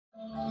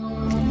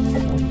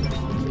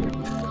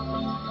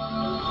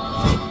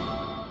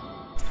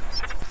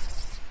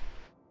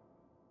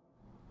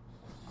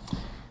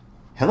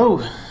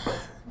Hello,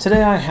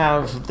 today I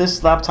have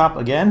this laptop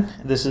again.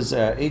 This is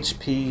a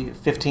HP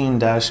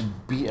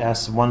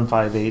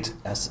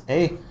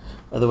 15-BS158SA,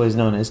 otherwise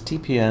known as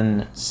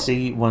TPN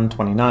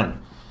C129.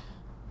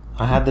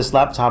 I had this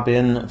laptop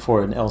in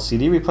for an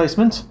LCD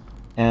replacement,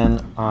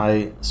 and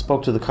I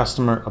spoke to the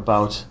customer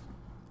about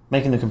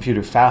making the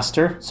computer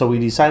faster, so we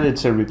decided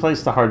to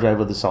replace the hard drive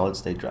with a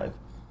solid-state drive.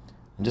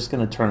 I'm just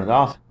going to turn it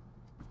off.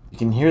 You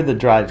can hear the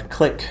drive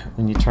click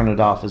when you turn it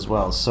off as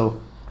well,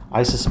 so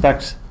I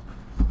suspect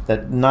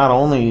that not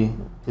only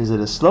is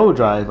it a slow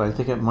drive, I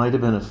think it might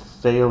have been a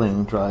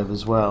failing drive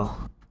as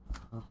well.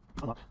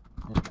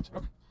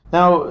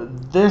 Now,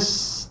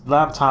 this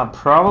laptop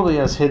probably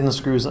has hidden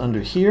screws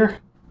under here.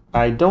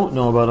 I don't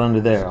know about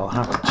under there. I'll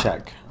have to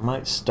check. I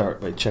might start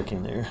by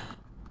checking there.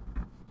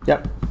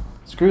 Yep,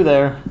 screw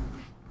there.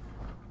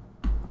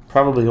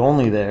 Probably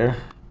only there.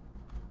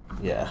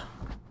 Yeah.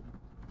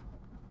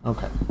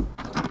 Okay.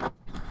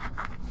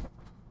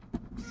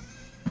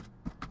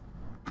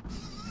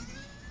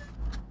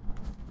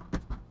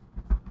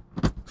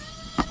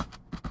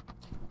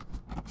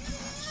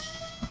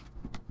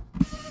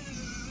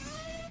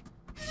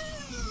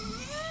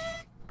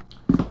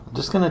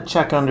 Just going to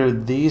check under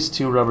these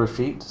two rubber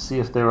feet to see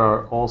if there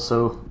are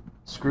also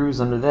screws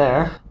under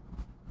there.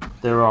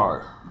 There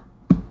are.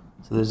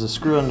 So there's a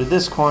screw under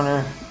this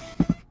corner.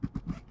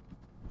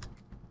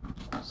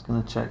 Just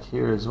going to check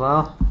here as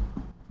well.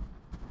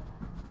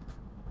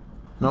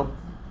 Nope.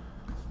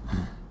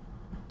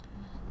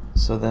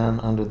 So then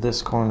under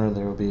this corner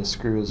there will be a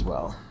screw as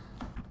well.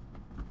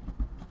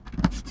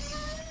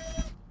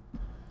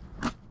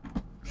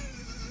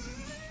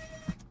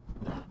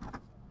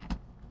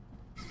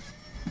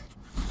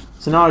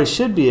 So now I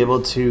should be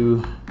able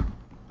to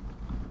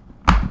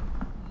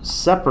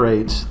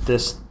separate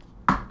this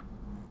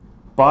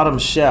bottom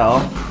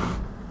shell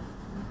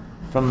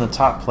from the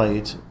top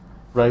plate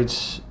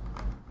right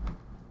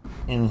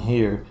in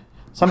here.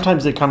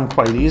 Sometimes they come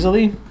quite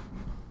easily.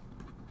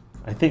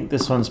 I think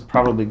this one's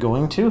probably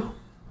going to.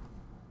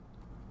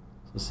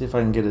 So see if I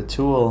can get a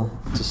tool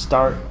to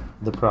start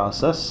the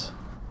process.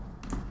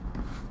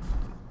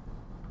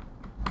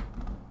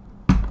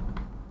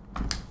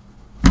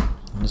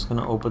 I'm just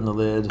going to open the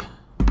lid.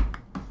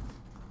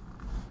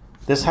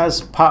 This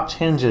has popped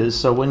hinges,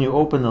 so when you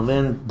open the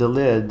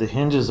lid, the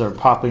hinges are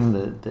popping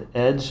the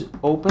edge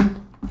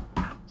open.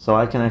 So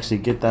I can actually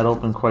get that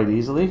open quite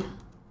easily.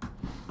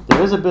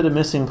 There is a bit of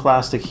missing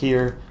plastic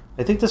here.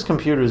 I think this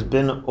computer has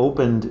been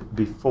opened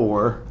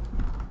before.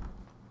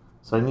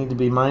 So I need to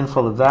be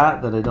mindful of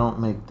that I don't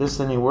make this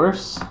any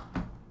worse.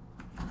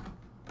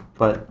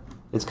 But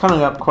it's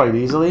coming up quite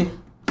easily.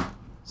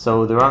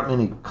 So there aren't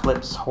many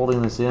clips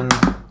holding this in.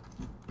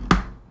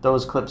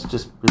 Those clips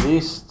just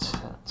released.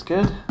 That's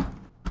good.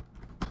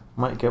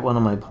 Might get one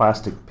of my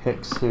plastic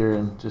picks here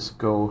and just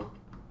go.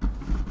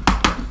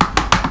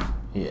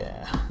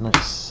 Yeah,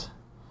 nice.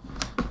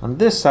 On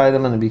this side,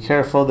 I'm going to be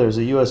careful. There's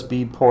a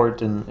USB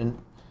port, and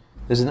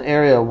there's an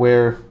area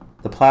where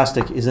the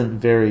plastic isn't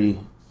very.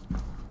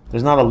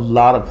 There's not a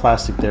lot of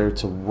plastic there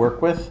to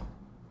work with,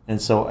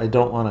 and so I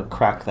don't want to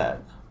crack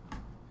that.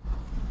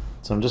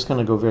 So I'm just going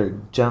to go very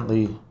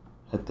gently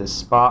at this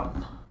spot.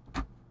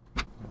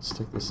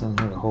 Stick this in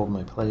here to hold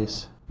my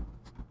place.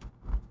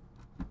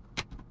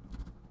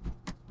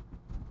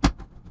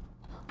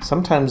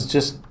 Sometimes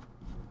just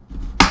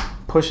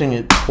pushing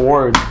it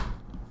toward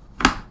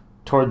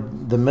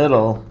the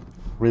middle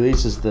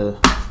releases the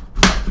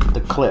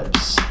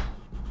clips.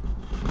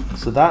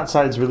 So that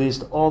side's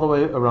released all the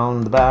way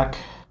around the back,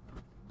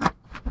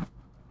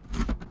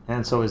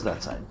 and so is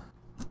that side.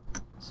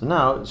 So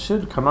now it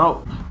should come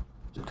out,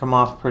 should come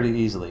off pretty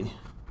easily.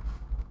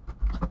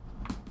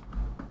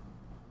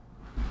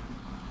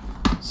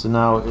 So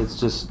now it's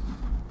just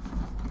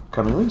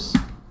coming loose.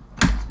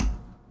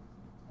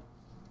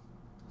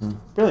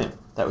 Brilliant.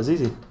 That was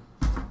easy.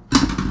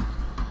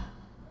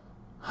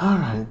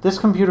 Alright, this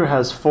computer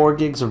has 4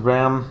 gigs of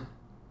RAM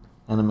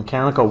and a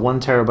mechanical 1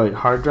 terabyte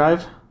hard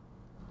drive.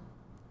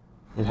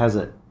 It has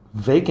a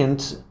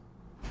vacant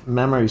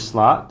memory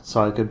slot,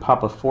 so I could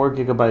pop a 4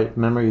 gigabyte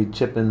memory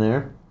chip in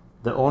there.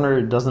 The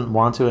owner doesn't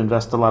want to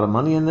invest a lot of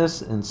money in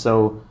this, and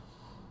so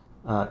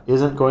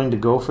isn't going to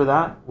go for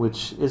that,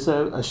 which is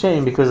a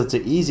shame because it's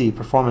an easy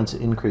performance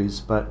increase,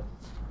 but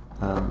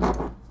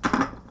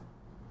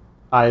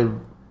I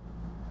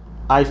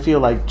feel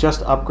like just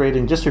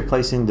upgrading, just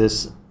replacing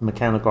this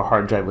mechanical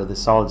hard drive with a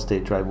solid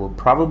state drive will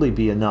probably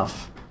be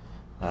enough.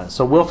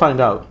 So we'll find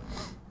out.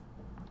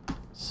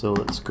 So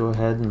let's go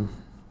ahead and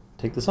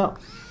take this out.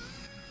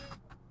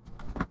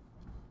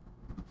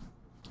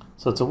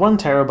 So it's a 1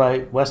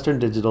 terabyte Western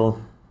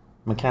Digital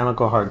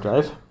mechanical hard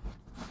drive.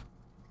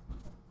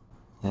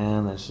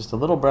 And there's just a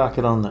little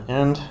bracket on the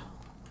end.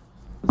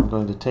 I'm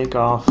going to take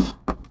off.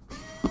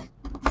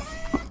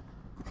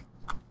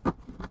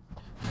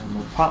 And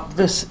we'll pop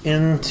this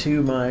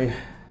into my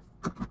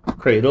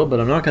cradle, but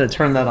I'm not going to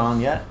turn that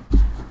on yet.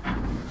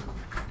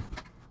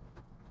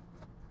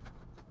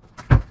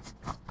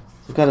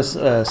 We've got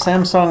a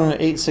Samsung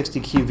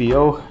 860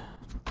 QVO.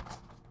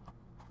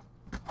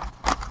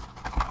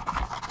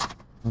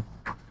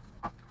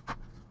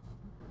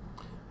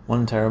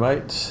 One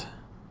terabyte.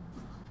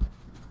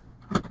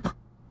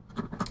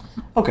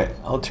 Okay,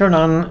 I'll turn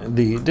on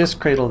the disk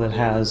cradle that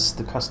has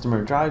the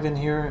customer drive in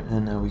here,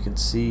 and now we can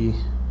see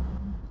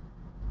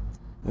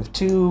we have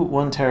two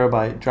 1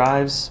 terabyte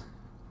drives.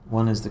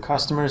 One is the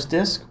customer's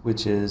disk,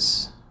 which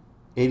is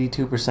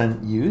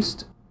 82%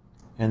 used,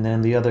 and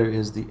then the other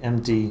is the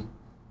empty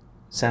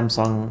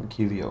Samsung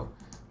QVO.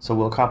 So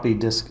we'll copy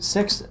disk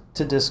 6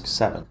 to disk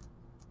 7,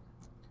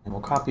 and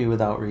we'll copy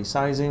without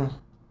resizing.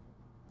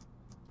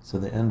 So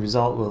the end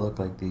result will look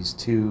like these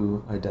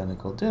two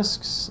identical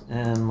disks,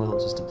 and we'll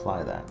just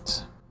apply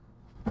that.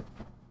 I'm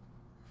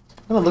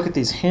going to look at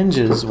these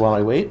hinges while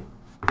I wait.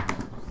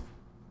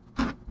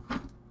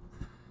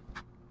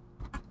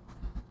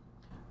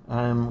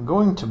 I'm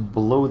going to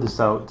blow this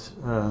out.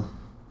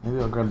 Maybe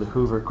I'll grab the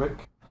Hoover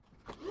quick.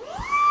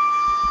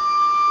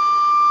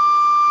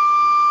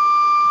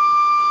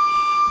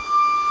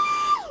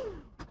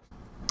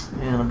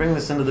 And I'll bring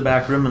this into the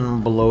back room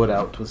and blow it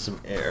out with some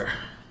air.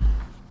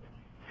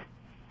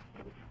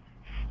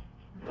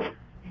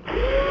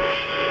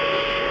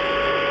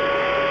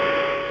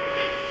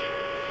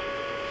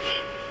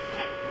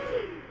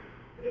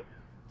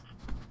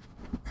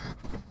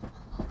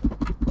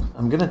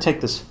 I'm going to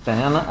take this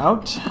fan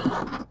out.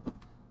 You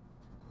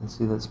can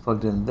see that's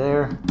plugged in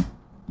there.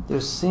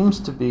 There seems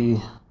to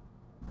be,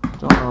 I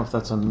don't know if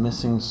that's a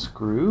missing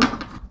screw.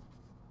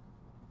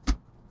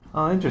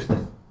 Oh,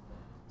 interesting.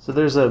 So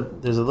there's a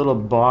little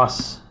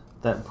boss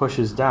that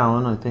pushes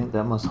down. I think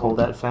that must hold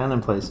that fan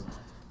in place.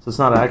 So it's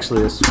not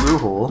actually a screw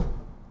hole.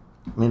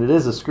 I mean, it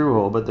is a screw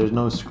hole, but there's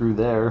no screw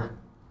there.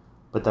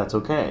 But that's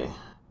okay.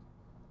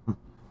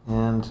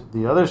 And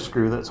the other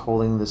screw that's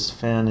holding this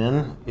fan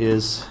in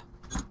is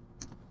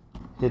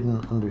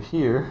hidden under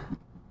here.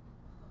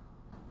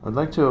 I'd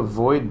like to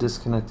avoid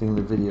disconnecting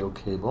the video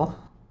cable.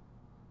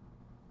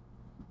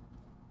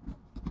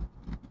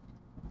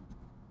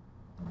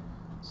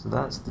 So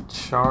that's the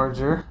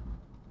charger,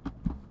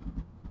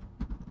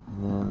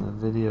 and then the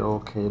video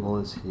cable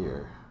is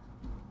here.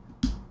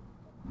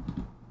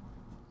 I'm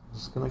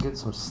just gonna get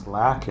some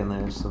slack in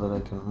there so that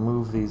I can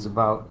move these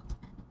about.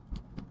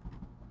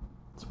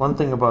 It's one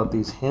thing about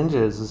these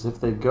hinges is if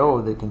they go,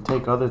 they can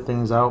take other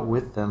things out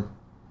with them.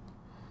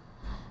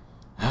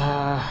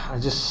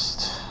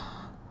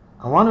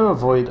 I want to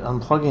avoid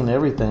unplugging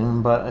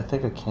everything, but I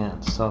think I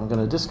can't. So I'm going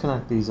to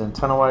disconnect these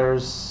antenna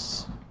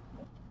wires,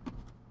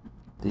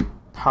 the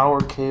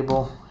power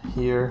cable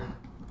here.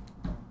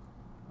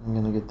 I'm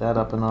going to get that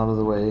up and out of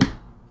the way.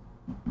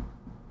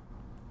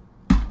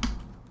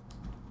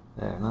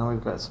 There, now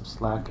we've got some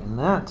slack in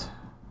that.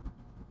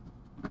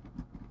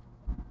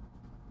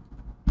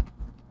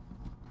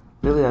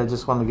 Really, I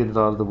just want to get it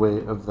out of the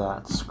way of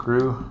that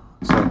screw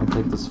so I can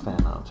take this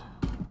fan out.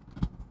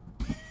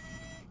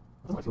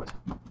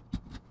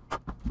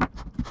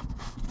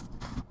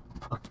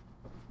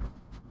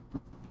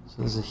 So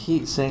there's a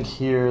heat sink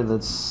here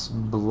that's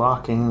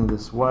blocking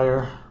this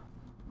wire.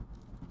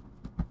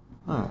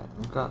 Alright,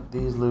 we've got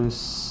these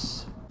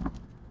loose.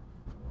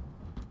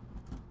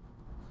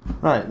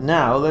 Right,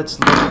 now let's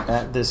look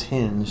at this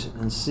hinge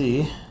and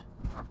see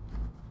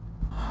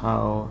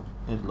how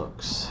it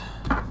looks.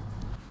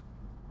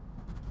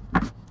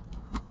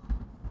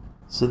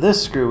 So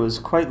this screw is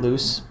quite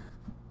loose.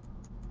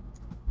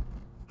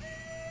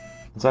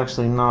 It's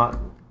actually not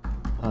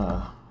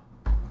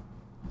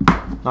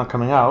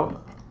coming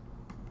out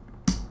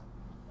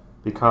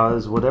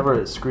because whatever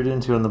it's screwed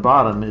into on the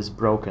bottom is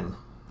broken.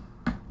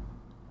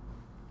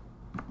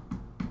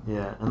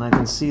 Yeah, and I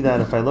can see that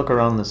if I look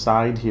around the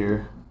side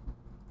here,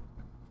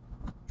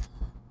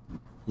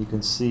 you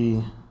can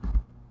see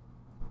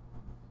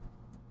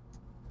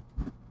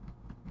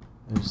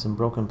there's some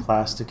broken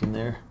plastic in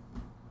there.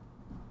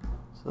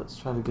 So let's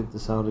try to get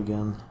this out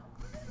again.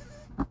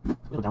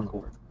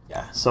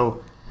 Yeah,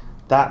 so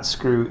that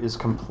screw is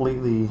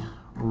completely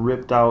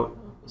ripped out.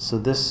 So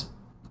there's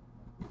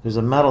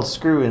a metal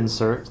screw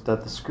insert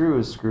that the screw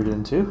is screwed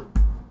into.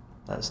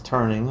 That's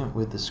turning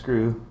with the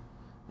screw.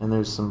 And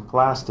there's some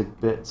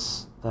plastic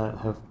bits that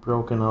have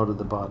broken out of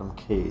the bottom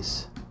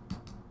case.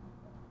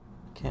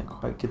 Can't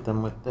quite get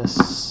them with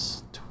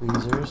this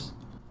tweezers.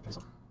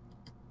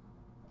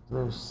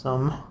 There's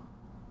some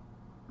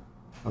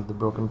of the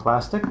broken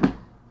plastic.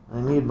 I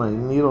need my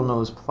needle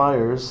nose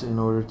pliers in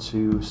order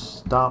to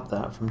stop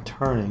that from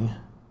turning.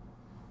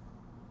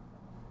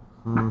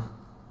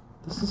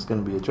 This is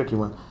going to be a tricky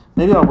one.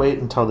 Maybe I'll wait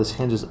until this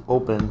hinge is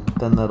open,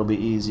 then that'll be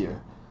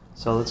easier.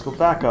 So let's go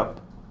back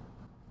up.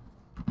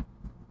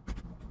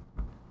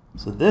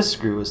 So this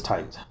screw is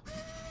tight,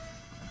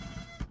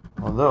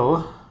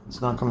 although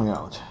it's not coming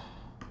out.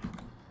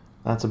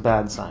 That's a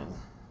bad sign.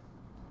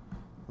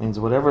 It means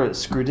whatever it's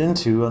screwed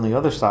into on the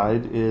other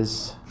side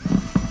is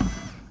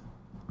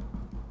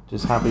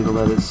just happy to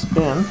let it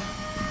spin.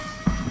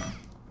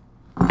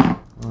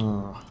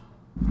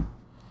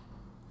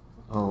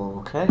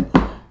 Okay.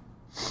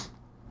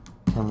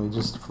 Can we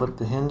just flip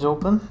the hinge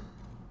open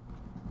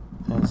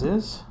as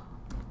is?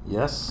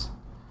 Yes.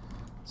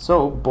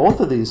 So both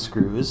of these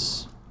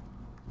screws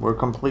were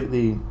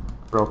completely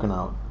broken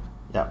out.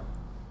 Yep.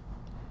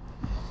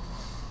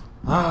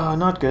 Ah,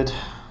 not good.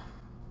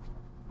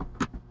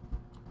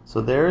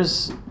 So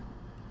there's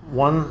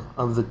one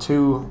of the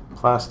two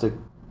plastic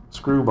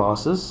screw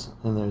bosses,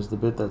 and there's the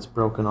bit that's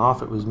broken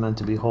off. It was meant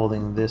to be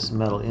holding this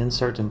metal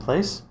insert in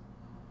place.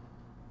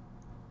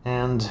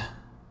 And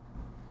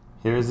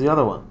here's the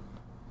other one.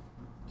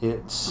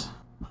 It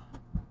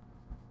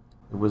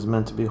was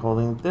meant to be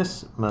holding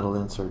this metal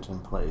insert in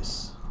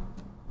place.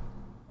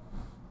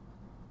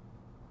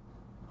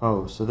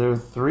 Oh, so there are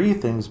three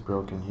things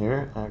broken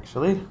here,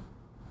 actually,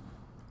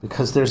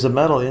 because there's a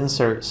metal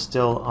insert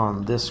still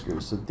on this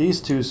screw. So these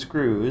two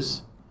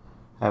screws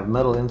have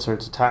metal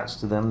inserts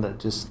attached to them that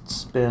just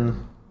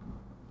spin,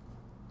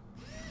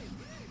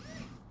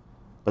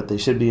 but they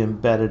should be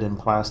embedded in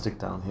plastic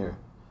down here.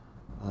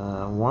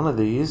 One of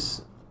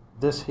these,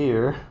 this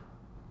here,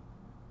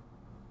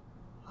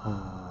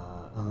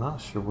 I'm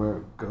not sure where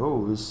it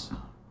goes.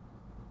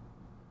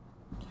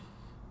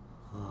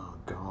 Oh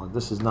God,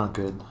 this is not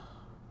good.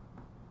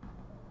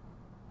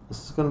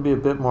 This is going to be a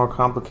bit more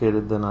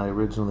complicated than I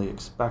originally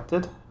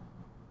expected.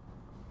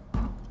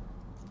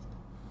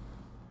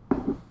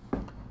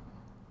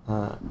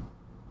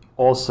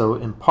 Also,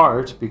 in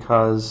part,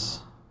 because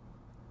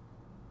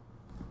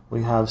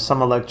we have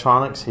some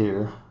electronics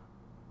here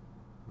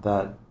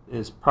that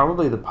is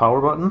probably the power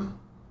button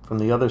from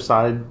the other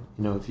side. You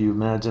know, if you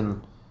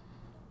imagine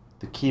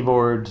the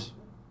keyboard,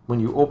 when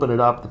you open it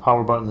up, the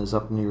power button is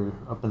up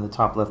in the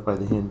top left by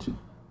the hinge.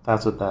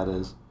 That's what that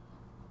is.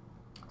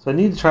 So I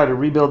need to try to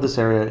rebuild this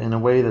area in a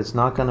way that's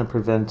not going to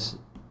prevent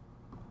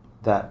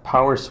that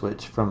power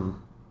switch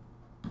from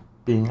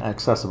being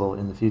accessible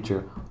in the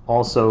future.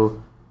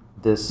 Also,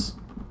 this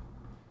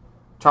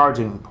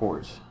charging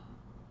port.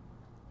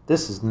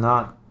 This is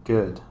not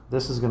good.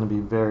 This is going to be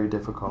very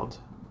difficult.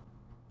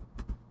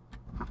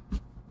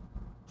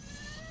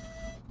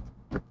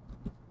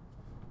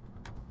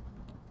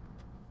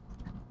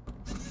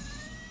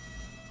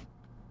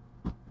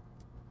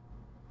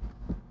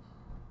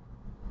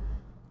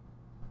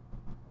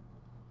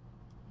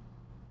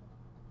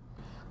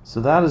 So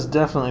that is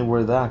definitely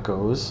where that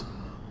goes.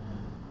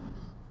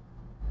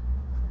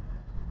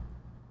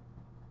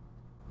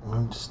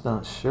 I'm just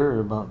not sure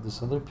about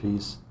this other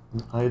piece,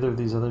 either of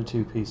these other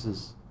two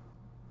pieces.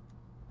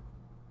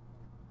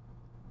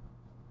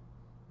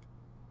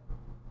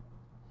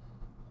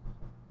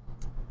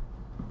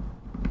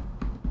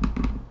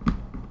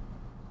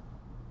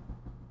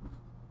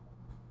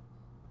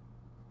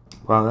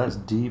 Wow, that's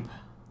deep.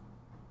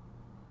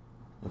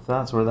 If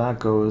that's where that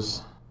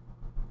goes.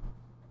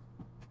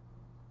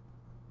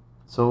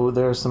 So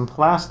there's some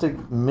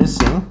plastic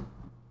missing.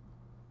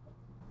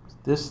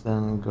 This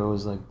then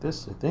goes like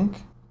this, I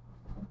think.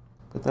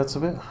 But that's a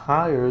bit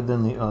higher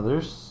than the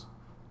others.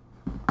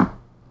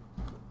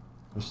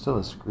 There's still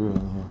a screw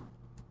in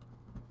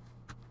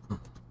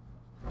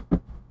here.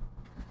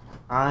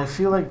 I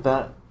feel like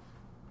that...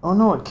 Oh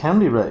no, it can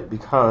be right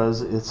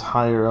because it's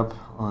higher up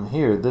on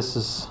here.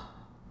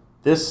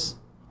 This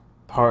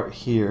part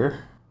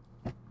here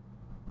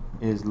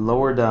is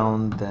lower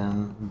down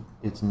than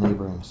its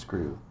neighboring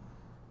screw.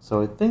 So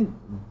I think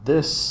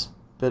this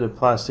bit of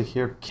plastic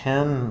here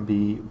can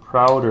be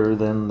prouder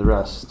than the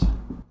rest.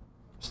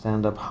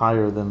 Stand up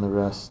higher than the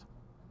rest.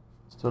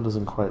 Still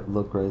doesn't quite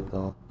look right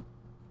though.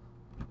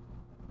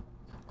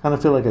 Kind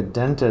of feel like a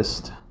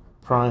dentist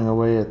prying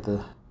away at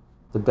the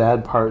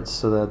bad parts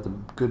so that the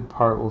good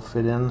part will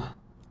fit in.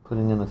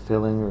 Putting in a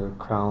filling or a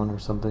crown or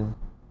something.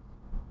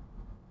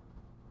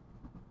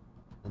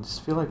 I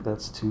just feel like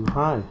that's too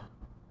high.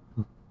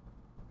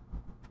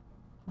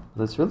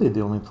 But it's really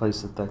the only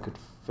place that could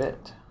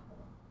fit.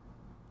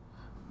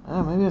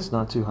 Maybe it's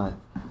not too high.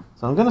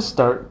 So I'm going to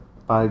start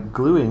by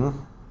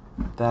gluing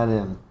that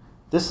in.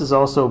 This is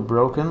also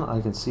broken.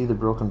 I can see the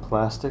broken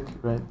plastic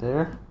right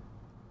there.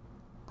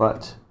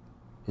 But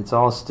it's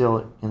all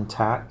still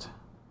intact.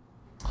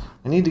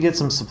 I need to get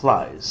some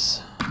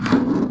supplies.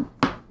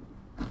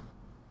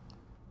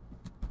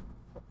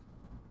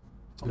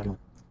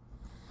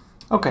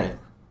 Okay.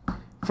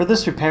 For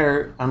this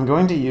repair, I'm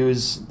going to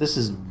use, this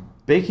is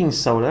baking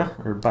soda,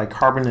 or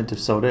bicarbonate of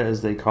soda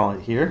as they call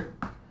it here,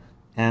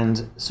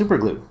 and super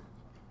glue.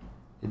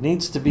 It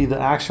needs to be the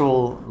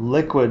actual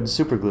liquid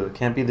super glue. It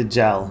can't be the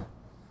gel.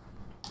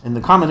 And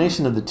the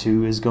combination of the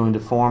two is going to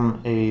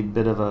form a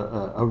bit of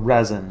a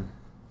resin.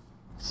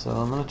 So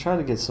I'm going to try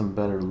to get some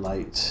better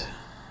light.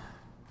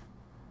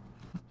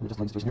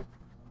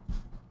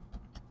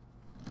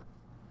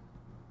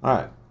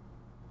 Alright.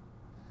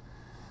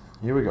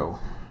 Here we go.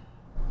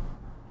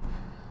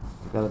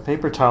 I've got a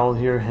paper towel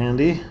here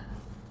handy.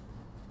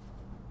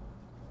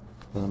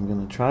 But I'm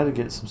going to try to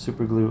get some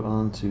super glue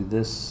onto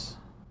this.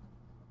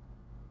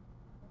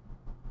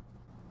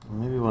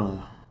 Maybe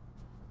want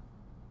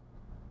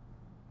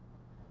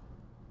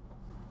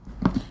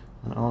to...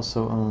 And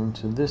also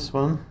onto this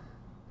one.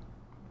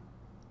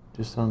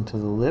 Just onto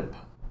the lip.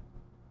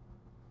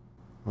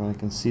 where I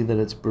can see that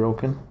it's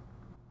broken.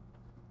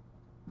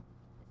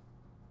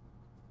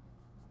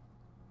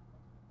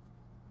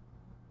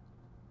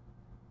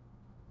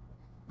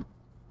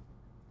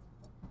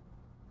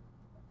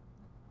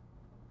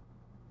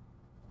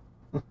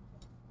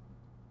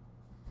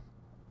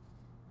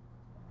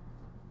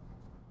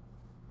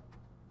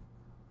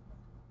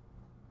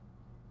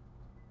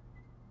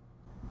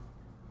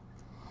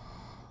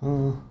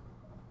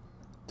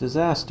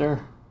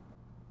 Disaster.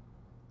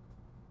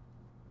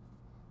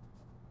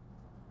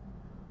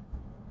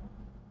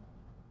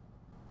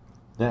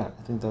 Yeah,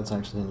 I think that's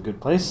actually in a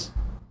good place.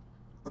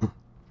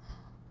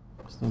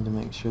 Just need to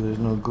make sure there's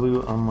no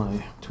glue on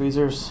my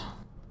tweezers.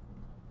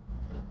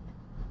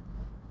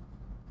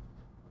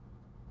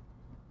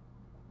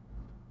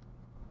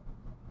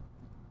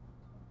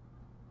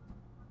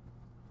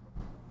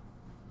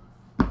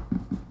 So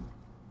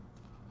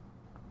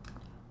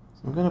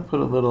I'm going to put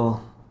a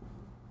little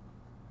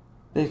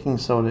baking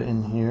soda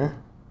in here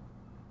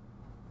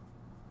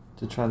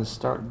to try to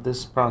start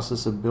this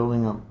process of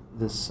building up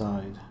this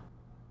side.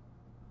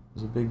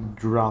 There's a big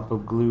drop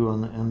of glue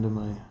on the end of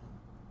my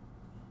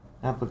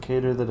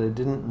applicator that I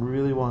didn't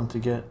really want to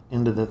get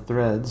into the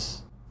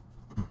threads.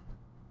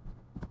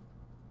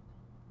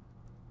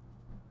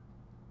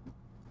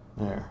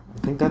 There. I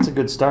think that's a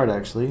good start,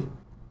 actually.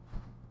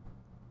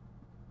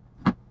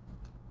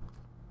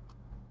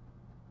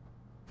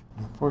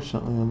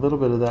 Unfortunately, a little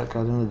bit of that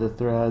got into the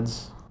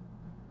threads.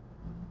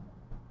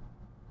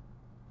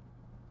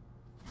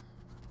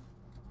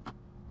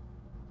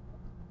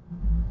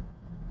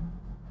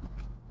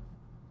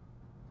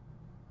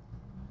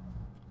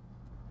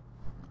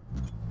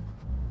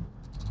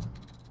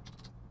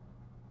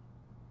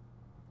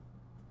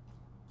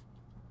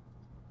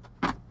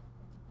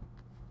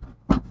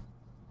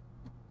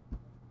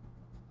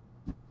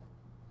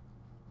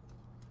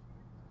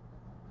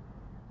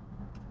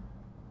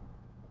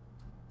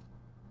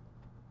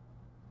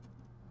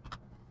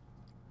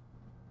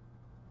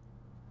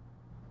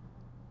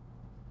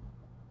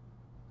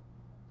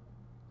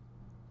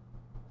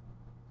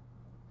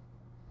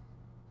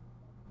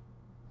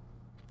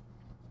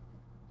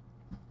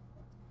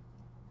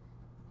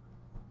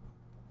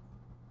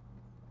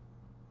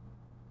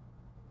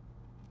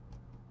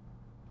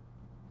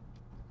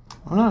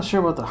 I'm not sure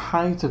about the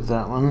height of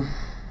that one.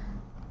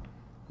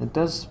 It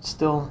does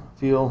still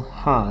feel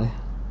high.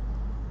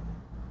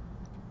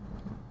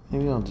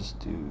 Maybe I'll just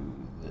do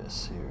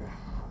this here.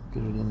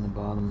 Get it in the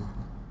bottom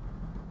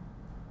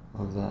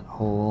of that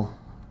hole.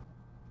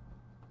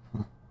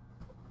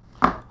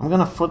 I'm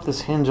gonna flip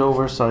this hinge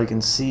over so I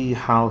can see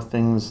how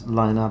things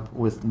line up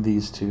with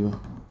these two.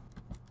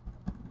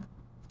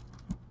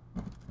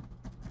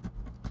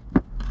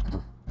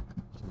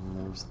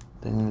 Move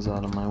things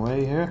out of my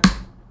way here.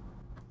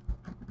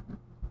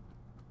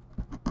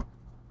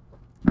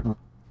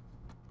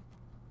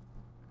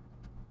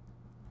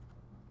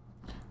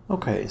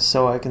 Okay,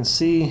 so I can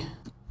see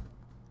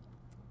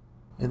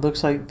it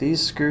looks like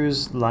these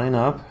screws line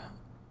up.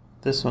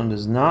 This one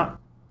does not,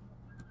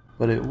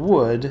 but it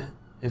would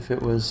if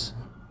it was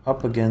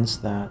up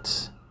against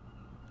that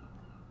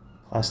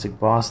plastic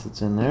boss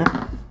that's in there.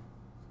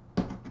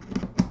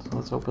 So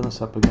let's open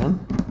this up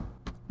again.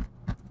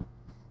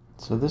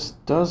 So this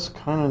does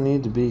kind of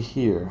need to be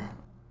here.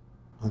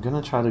 I'm going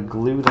to try to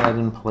glue that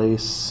in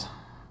place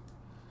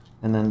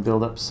and then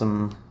build up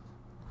some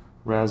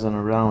resin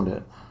around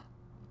it.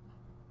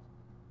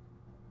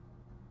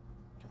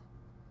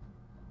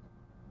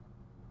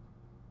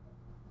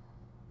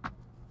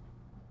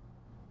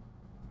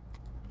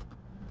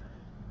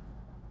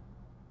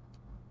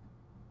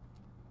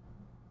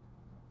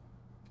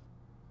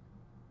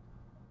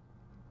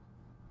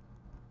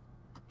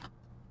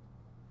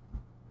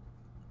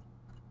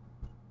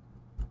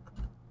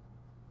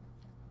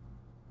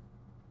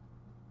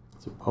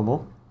 It's a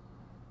bubble.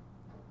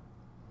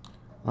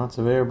 Lots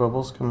of air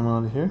bubbles coming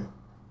out of here.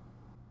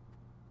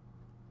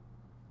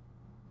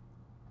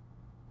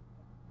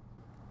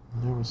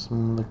 There was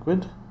some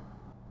liquid.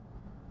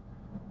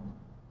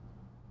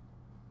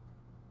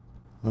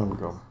 There we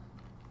go.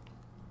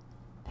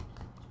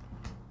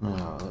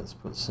 Now let's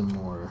put some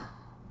more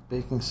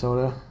baking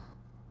soda.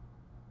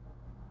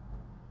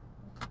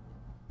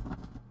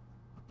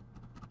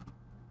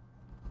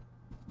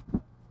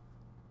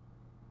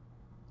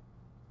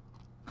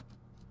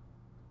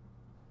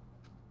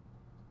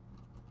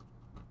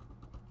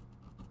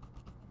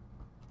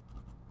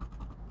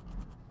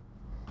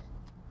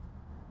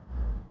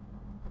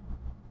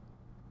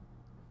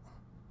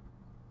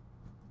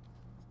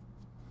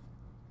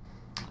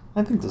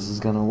 I think this is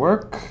gonna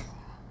work.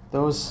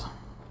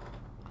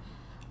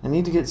 I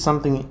need to get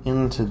something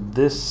into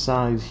this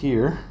side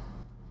here.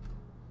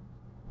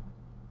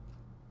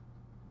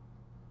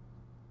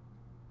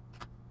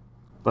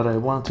 But I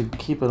want to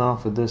keep it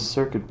off of this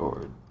circuit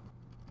board.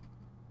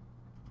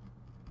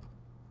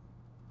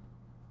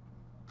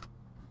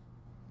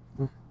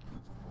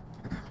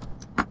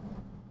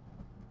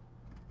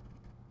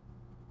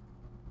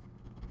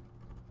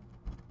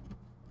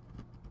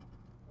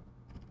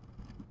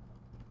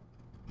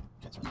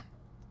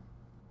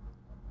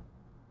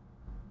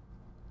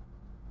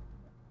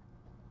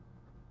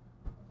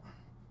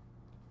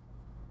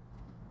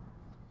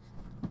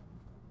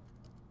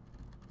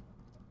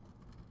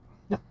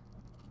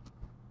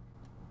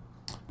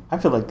 I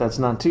feel like that's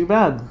not too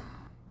bad.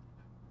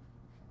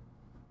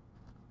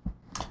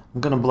 I'm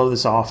gonna blow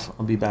this off.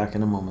 I'll be back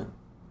in a moment.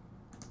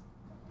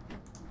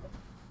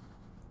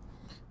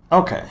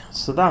 Okay,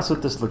 so that's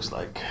what this looks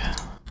like.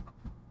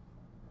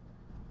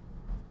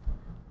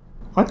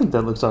 I think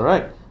that looks all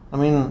right. I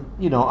mean,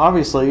 you know,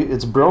 obviously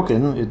it's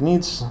broken. It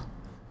needs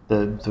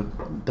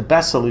the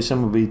best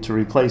solution would be to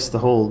replace the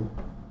whole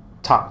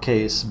top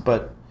case,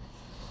 but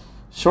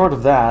short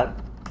of that,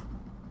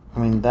 I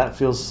mean, that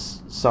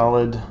feels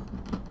solid.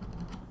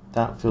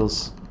 That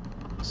feels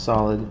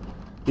solid.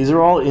 These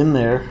are all in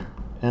there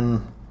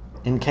and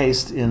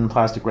encased in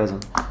plastic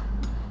resin.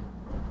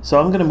 So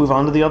I'm going to move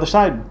on to the other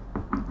side.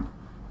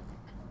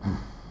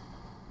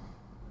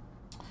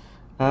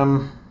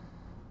 I'm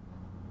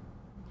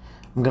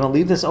going to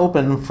leave this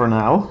open for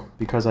now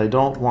because I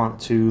don't want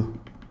to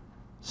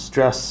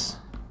stress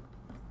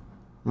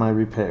my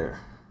repair.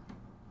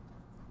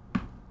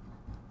 I'm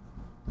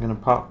going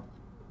to pop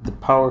the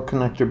power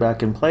connector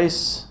back in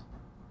place.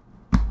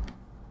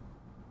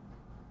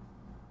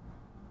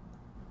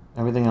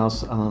 Everything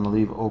else I'm going to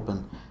leave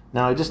open.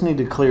 Now I just need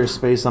to clear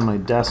space on my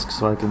desk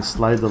so I can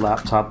slide the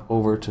laptop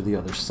over to the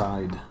other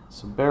side.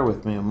 So bear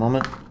with me a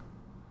moment.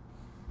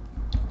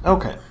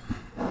 Okay.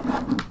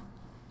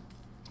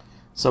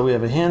 So we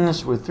have a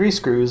hinge with 3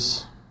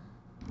 screws.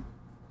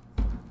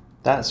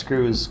 That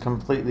screw is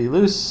completely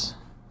loose.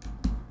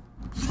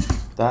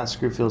 That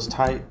screw feels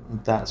tight.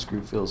 That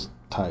screw feels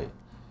tight.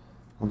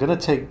 I'm going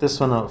to take this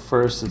one out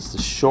first. It's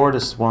the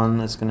shortest one.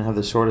 It's going to have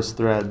the shortest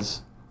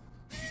threads.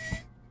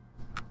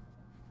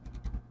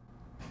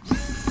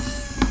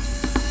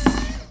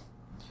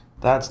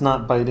 That's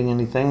not biting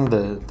anything.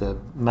 The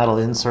metal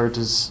insert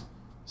is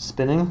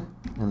spinning,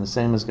 and the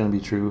same is going to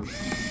be true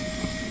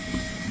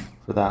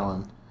for that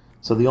one.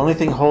 So the only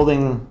thing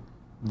holding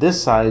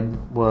this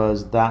side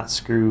was that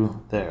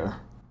screw there,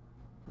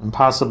 and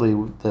possibly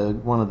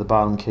one of the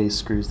bottom case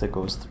screws that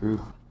goes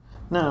through.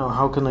 Now,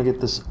 how can I get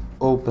this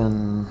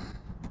open?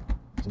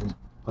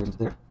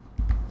 There.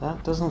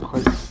 That doesn't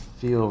quite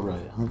feel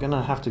right. I'm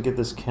gonna have to get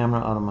this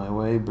camera out of my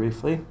way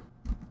briefly.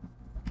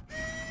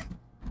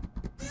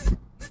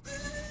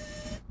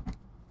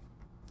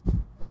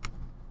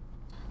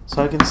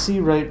 So I can see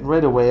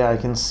right away, I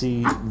can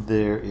see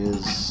there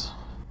is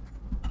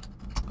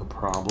a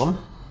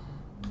problem.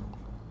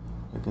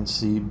 I can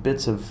see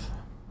bits of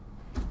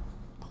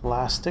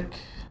plastic.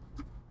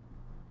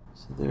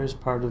 So there's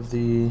part of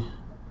the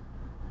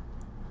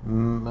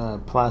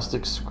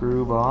plastic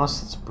screw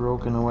boss that's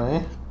broken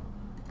away.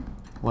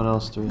 What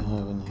else do we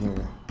have in here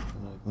that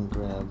I can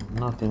grab?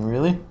 Nothing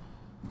really.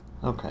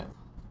 Okay.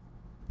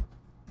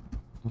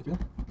 Okay.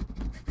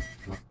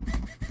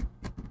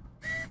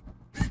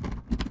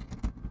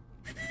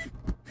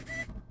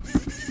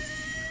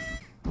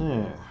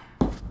 There.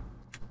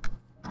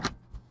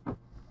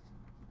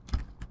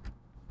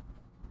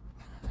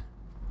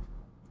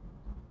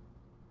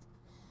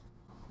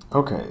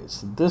 Okay,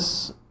 so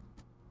this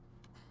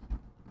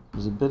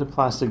there's a bit of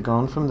plastic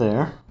gone from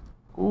there.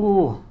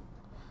 Ooh,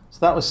 so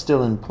that was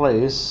still in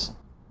place,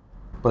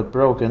 but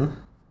broken.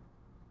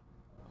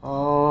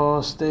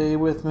 Oh, stay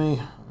with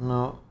me.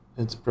 No,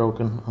 it's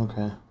broken.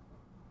 Okay.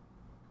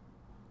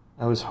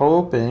 I was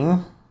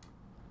hoping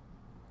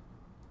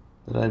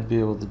that I'd be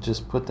able to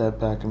just put that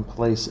back in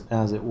place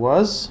as it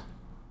was,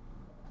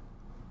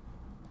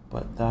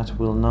 but that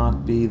will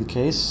not be the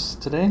case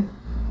today.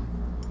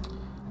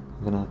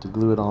 I'm gonna have to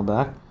glue it all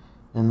back.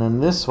 And then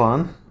this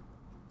one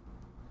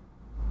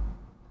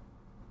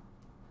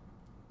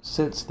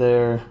sits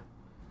there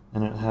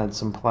and it had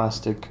some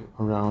plastic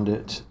around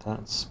it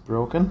that's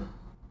broken.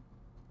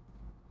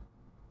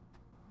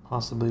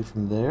 Possibly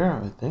from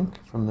there, I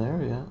think. From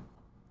there, yeah.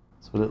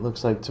 That's what it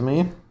looks like to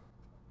me.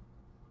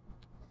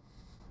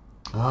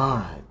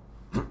 Alright.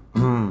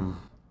 I'm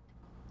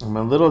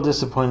a little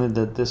disappointed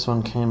that this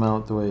one came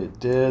out the way it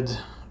did,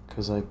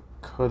 because I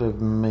could have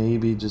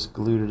maybe just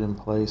glued it in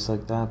place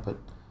like that, but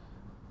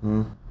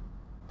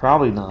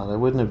probably not. I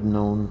wouldn't have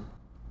known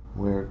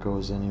where it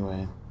goes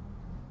anyway.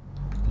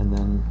 And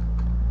then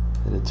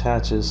it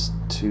attaches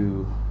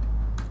to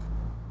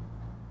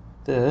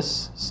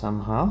this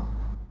somehow.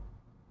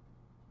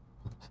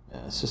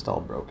 Yeah, it's just all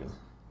broken.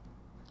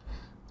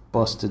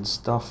 Busted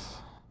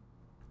stuff.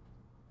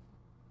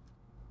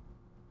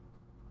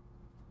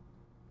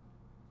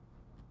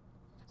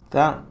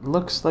 That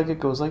looks like it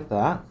goes like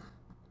that.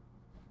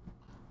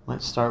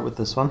 Might start with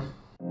this one.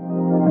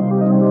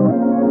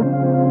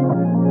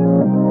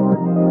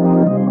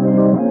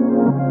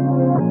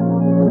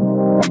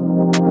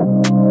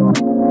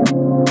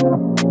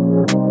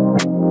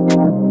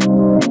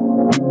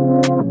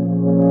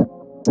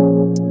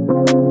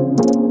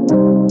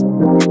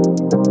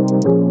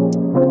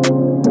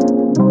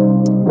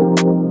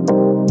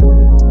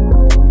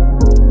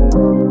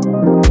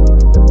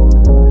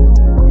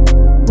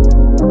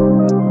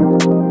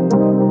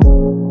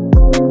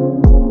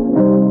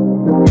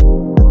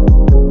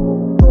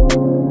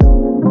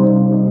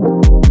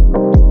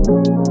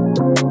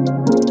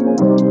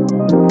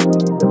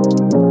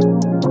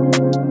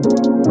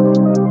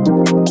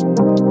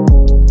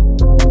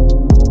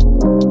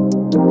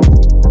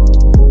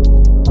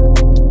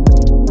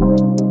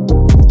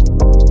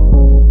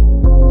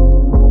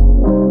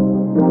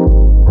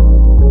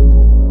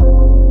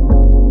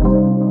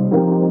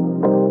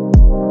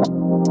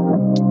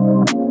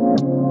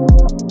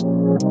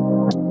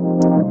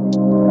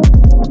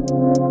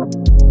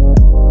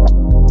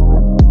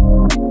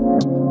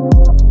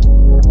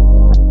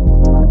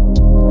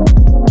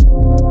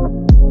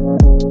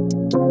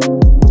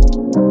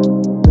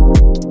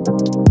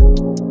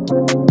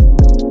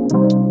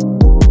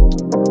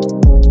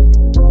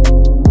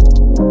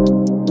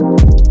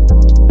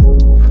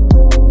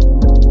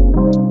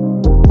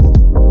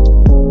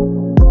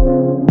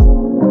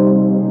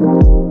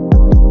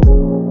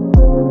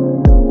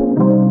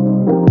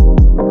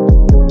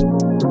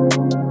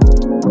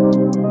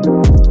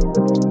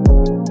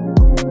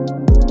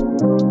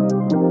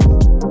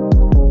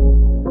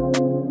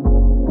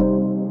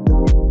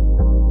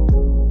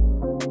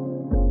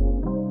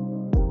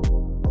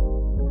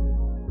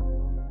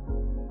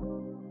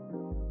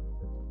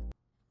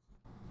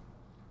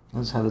 I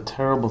just had a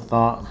terrible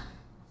thought.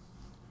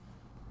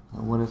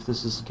 What if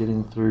this is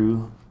getting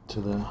through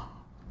to the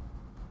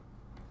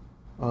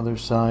other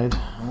side?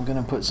 I'm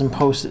gonna put some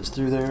post-its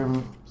through there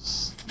and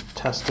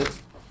test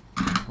it,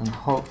 and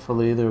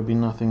hopefully there'll be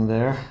nothing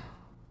there.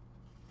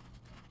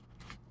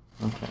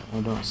 Okay,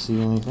 I don't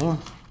see anything.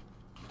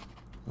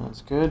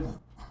 That's good.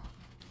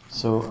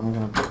 So I'm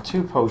gonna put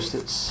 2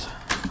 post-its.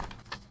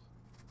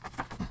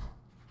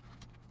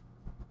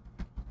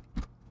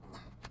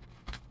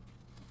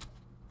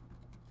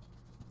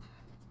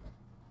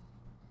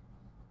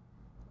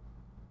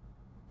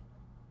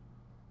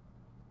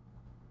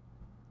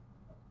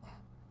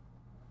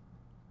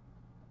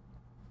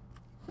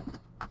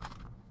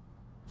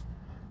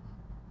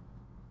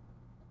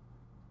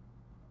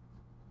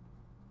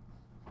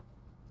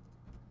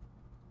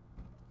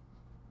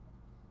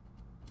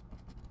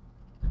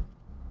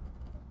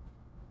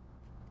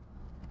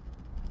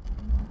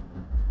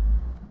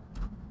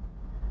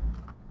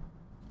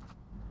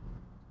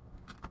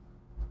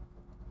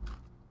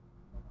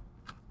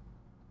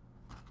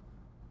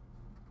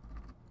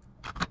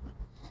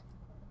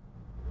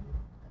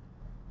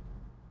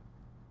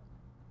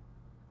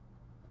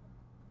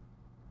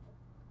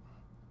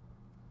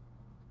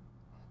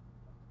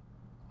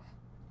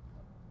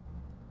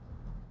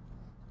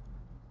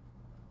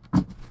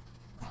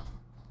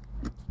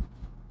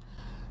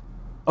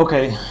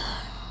 Okay,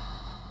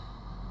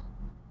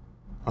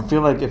 I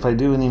feel like if I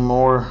do any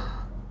more,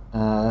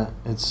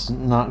 it's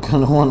not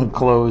going to want to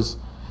close.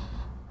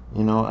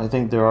 You know, I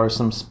think there are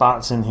some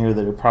spots in here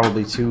that are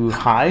probably too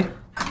high.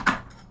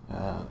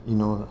 You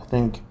know, I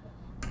think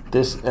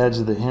this edge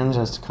of the hinge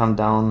has to come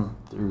down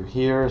through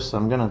here, so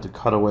I'm going to have to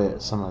cut away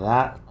at some of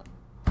that,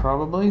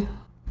 probably.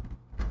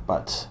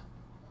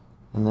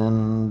 And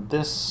then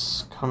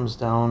this comes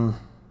down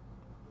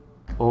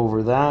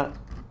over that.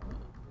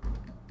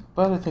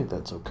 But I think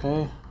that's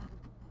okay.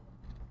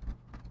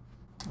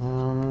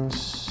 And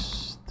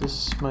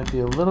this might be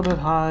a little bit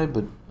high,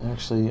 but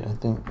actually I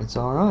think it's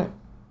all right.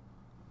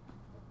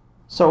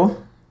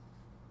 So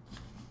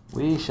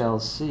we shall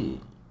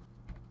see.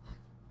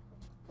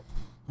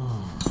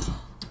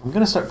 I'm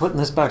going to start putting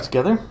this back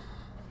together.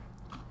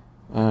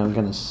 I'm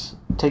going to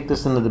take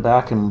this into the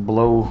back and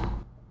blow.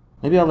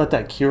 Maybe I'll let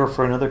that cure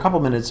for another couple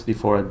minutes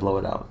before I blow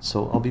it out.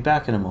 So I'll be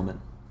back in a moment.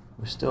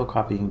 We're still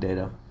copying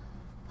data.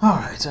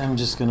 Alright, I'm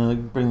just going to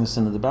bring this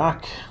into the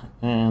back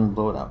and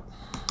blow it out.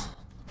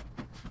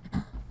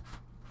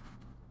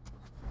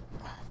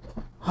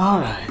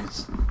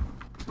 Alright.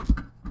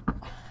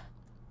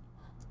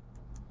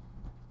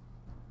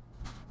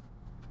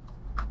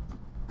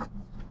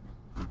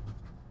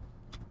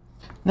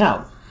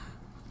 Now,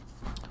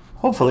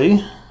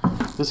 hopefully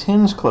this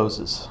hinge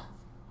closes.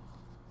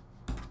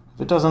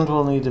 If it doesn't,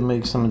 we'll need to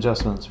make some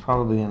adjustments,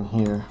 probably in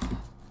here.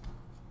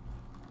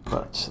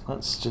 But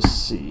let's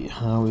just see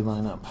how we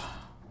line up.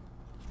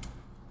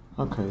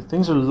 Okay,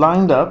 things are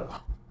lined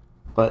up,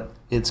 but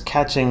it's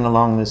catching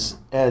along this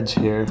edge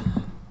here.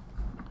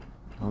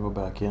 I'll go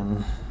back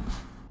in.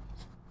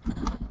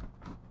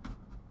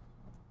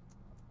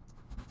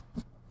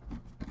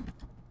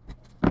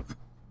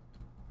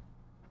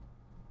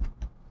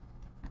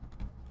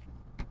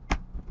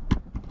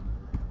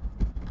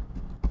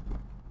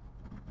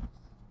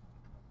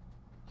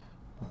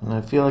 And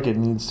I feel like it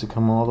needs to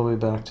come all the way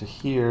back to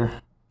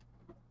here.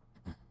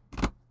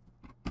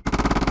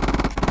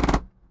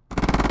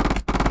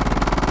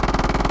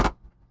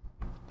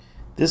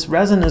 This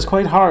resin is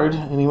quite hard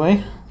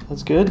anyway.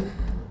 That's good.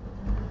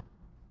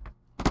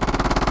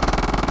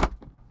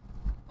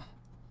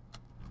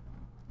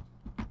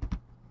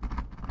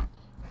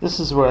 This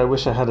is where I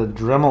wish I had a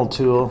Dremel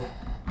tool.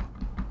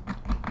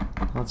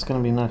 That's going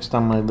to be next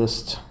on my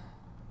list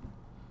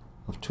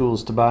of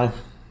tools to buy.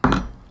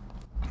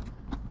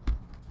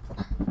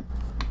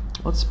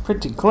 That's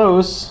pretty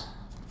close.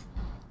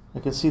 I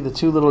can see the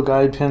 2 little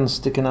guide pins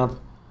sticking up.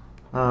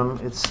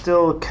 It's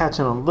still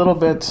catching a little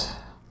bit,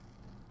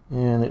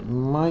 and it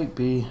might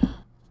be,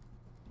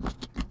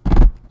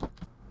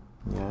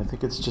 yeah, I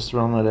think it's just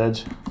around that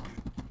edge.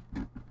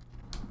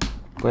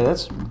 Boy,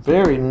 that's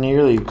very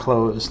nearly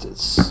closed.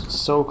 It's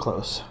so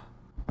close.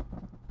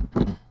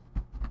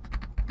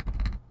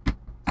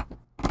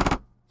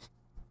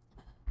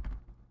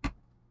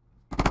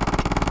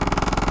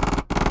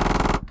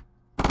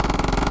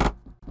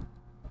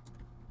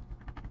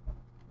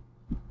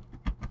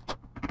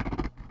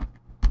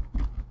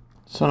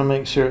 Just want to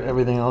make sure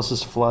everything else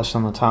is flush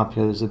on the top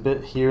here. There's a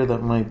bit here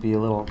that might be a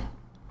little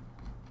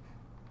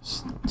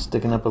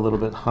sticking up a little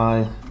bit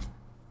high.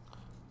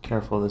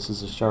 Careful, this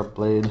is a sharp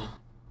blade.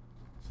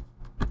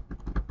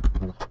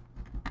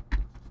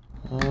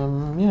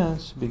 Yeah,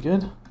 it should be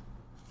good.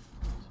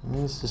 It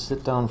needs to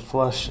sit down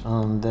flush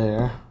on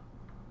there.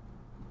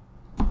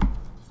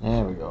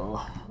 There we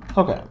go.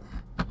 Okay.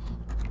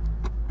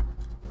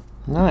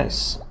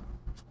 Nice.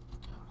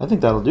 I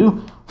think that'll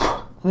do.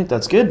 I think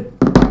that's good.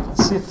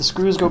 Let's see if the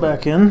screws go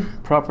back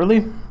in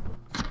properly.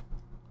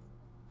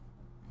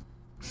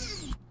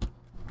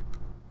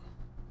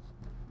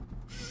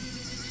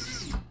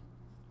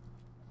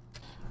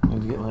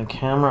 Maybe get my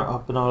camera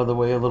up and out of the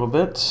way a little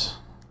bit.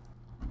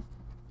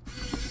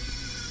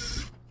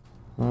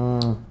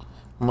 I'm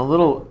a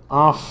little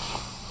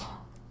off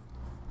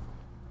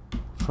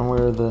from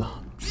where the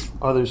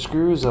other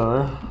screws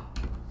are.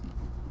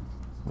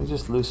 Let me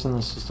just loosen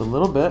this just a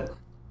little bit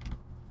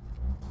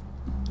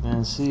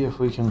and see if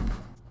we can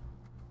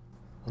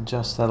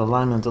adjust that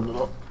alignment a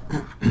little.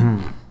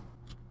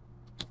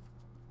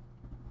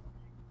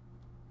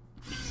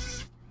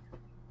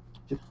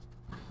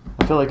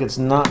 I feel like it's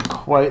not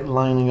quite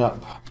lining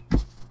up.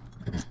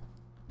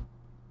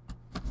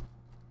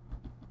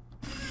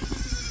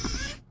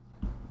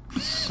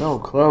 So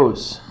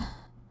close.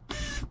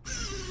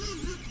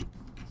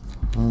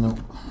 Nope.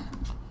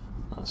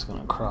 That's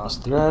gonna cross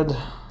thread.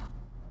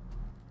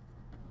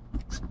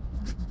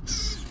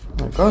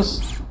 There it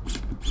goes.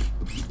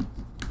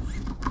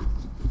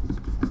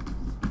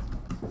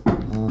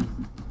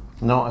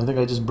 No, I think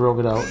I just broke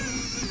it out.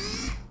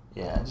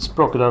 Yeah, I just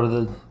broke it out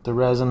of the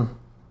resin.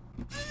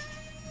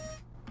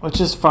 Which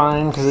is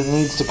fine, because it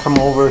needs to come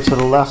over to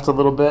the left a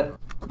little bit.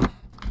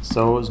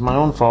 So it was my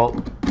own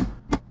fault.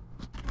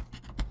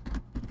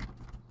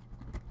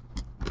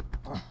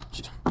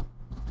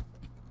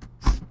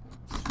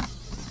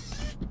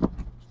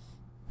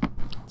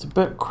 It's a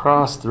bit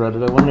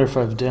cross-threaded. I wonder if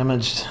I've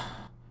damaged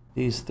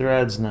these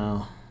threads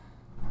now.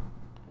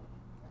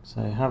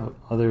 So I have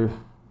other...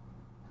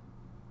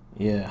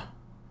 Yeah.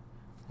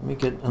 Let me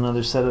get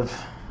another set of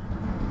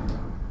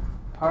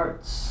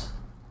parts.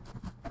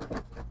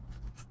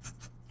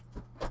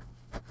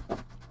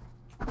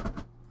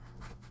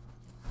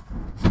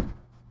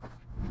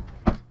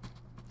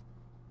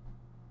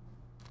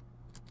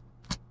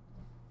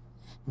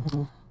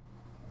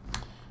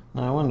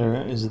 Now I wonder,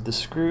 is it the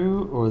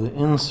screw or the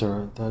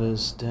insert that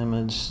is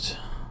damaged?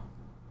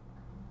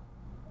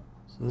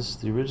 So this is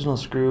the original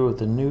screw with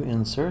the new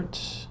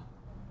insert.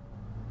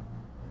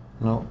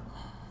 No.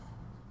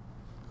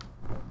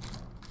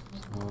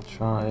 So we'll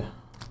try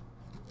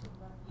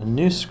a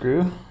new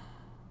screw.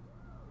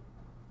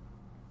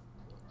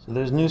 So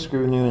there's new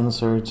screw, new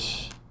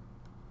insert,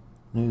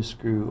 new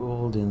screw,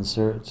 old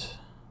insert.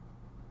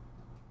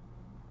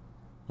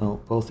 No,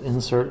 both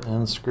insert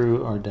and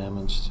screw are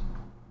damaged.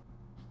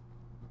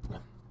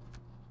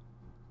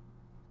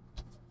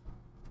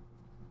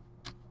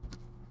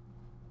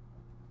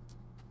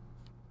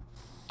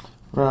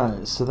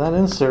 Right, so that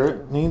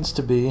insert needs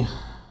to be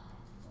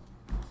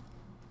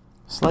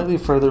slightly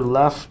further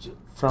left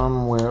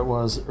from where it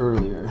was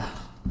earlier.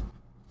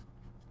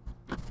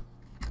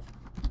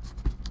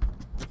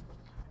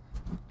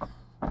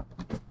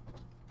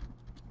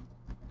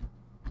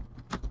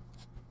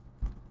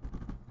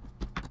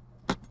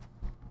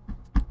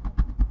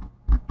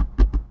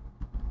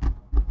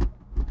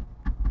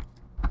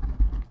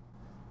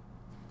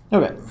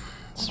 Okay,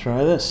 let's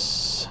try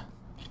this.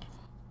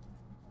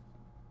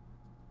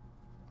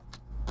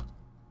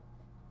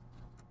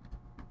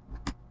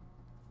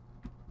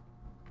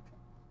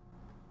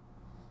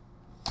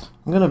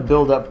 I'm going to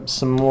build up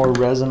some more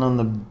resin on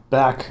the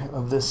back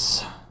of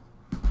this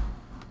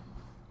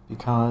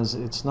because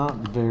it's not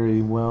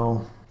very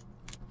well,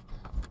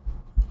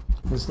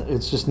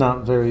 it's just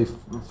not very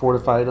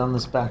fortified on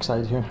this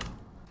backside here.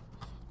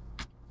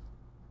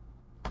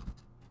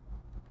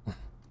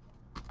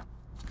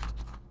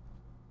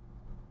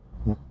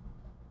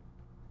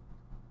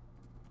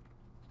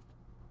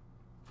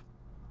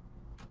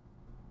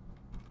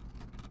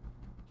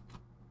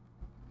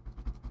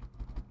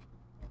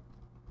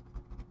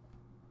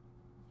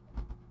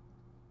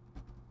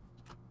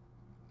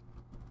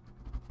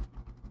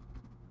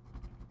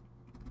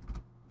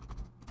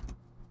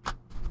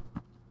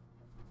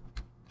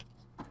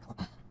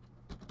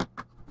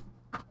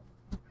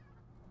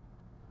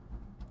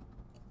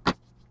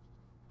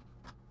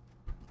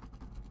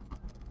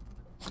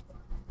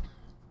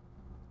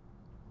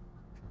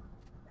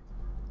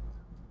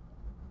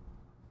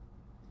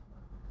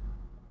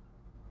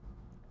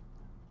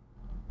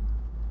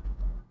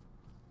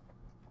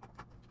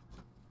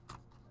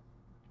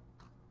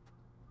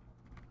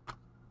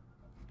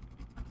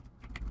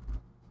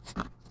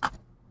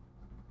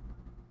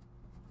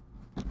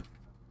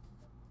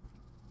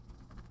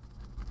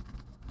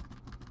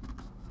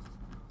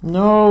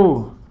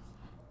 No!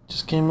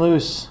 Just came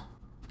loose.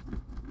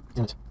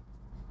 Damn it.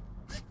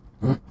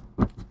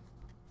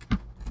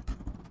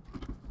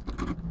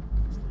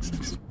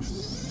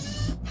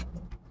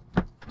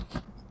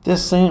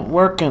 This ain't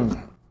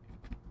working.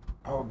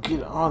 Oh,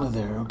 get out of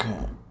there. Okay.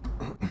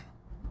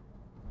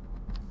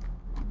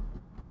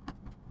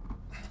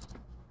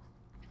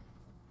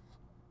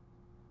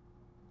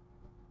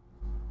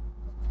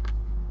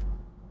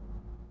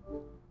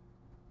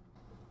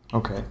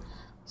 Okay.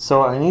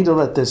 So I need to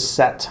let this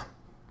set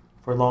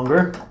for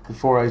longer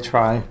before I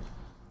try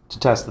to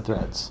test the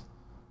threads.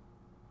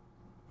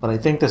 But I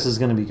think this is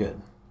going to be good.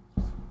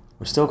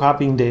 We're still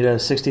copying data,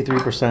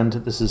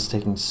 63%. This is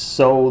taking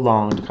so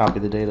long to copy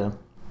the data.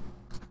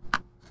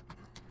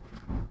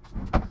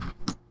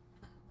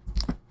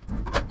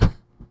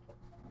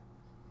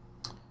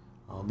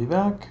 I'll be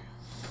back.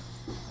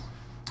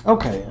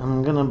 Okay,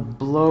 I'm gonna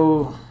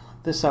blow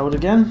this out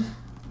again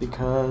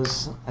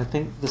because I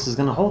think this is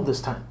gonna hold this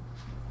time.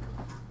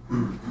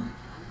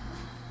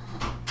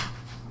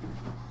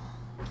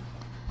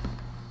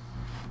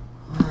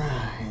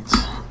 Right.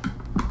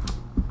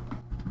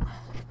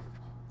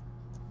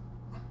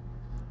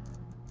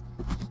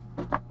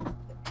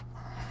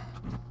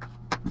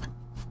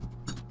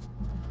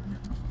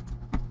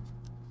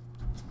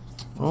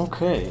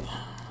 Okay.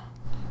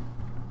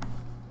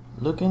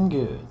 Looking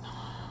good.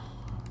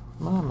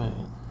 My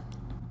man.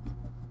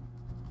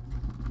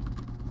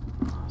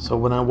 So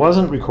when I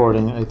wasn't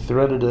recording, I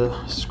threaded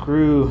a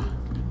screw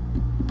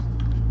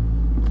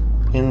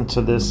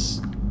into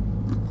this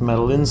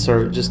metal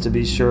insert just to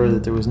be sure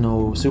that there was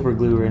no super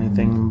glue or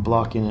anything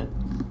blocking it.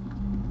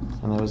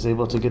 And I was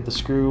able to get the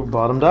screw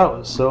bottomed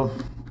out. So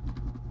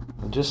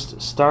I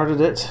just started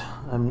it.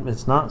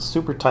 It's not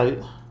super tight.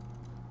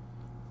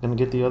 I'm gonna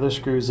get the other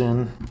screws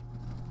in.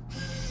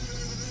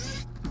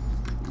 Just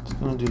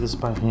gonna do this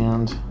by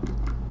hand.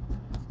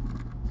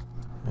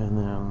 And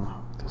then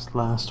this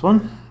last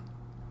one.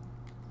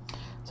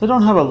 So I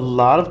don't have a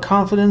lot of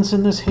confidence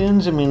in this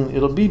hinge. I mean,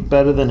 it'll be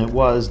better than it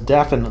was,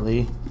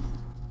 definitely.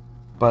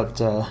 But,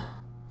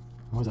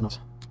 where's that?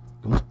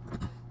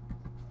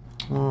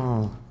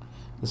 Oh,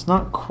 it's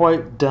not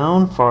quite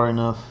down far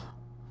enough.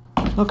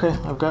 Okay,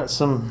 I've got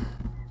some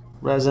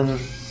resin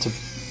to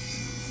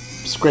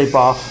scrape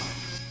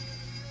off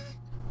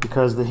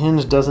because the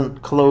hinge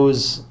doesn't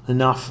close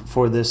enough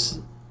for this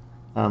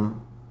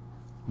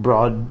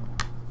broad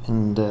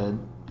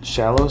and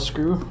shallow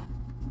screw.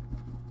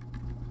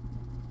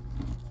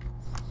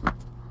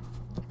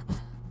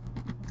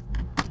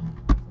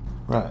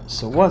 Right,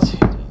 so what's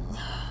hitting?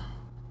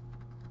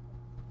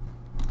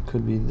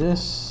 Could be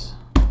this.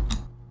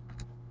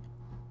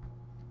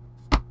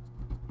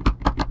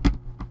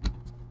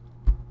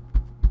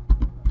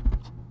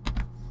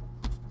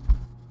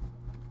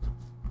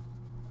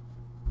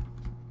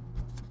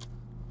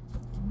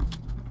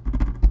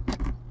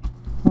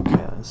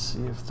 Okay, let's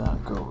see if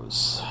that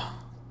goes.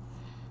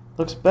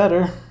 Looks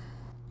better.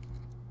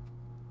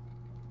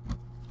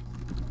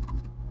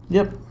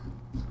 Yep.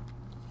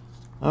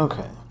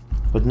 Okay.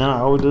 But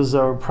now, does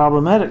our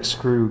problematic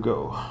screw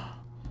go?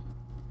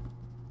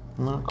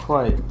 Not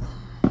quite.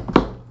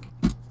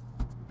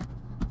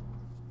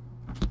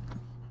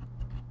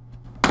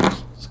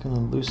 Just gonna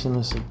loosen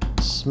this a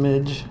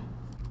smidge.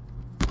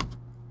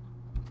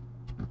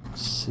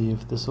 See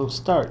if this will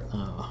start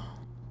now.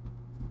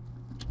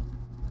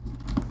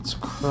 It's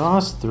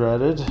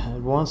cross-threaded.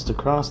 It wants to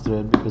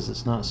cross-thread because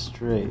it's not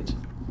straight.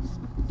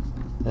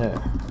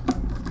 There.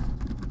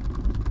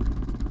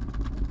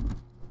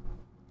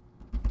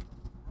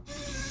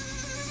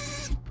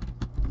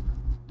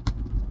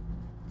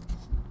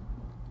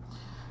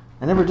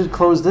 I never did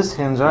close this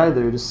hinge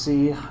either to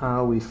see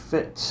how we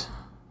fit,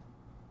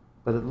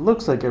 but it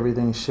looks like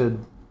everything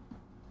should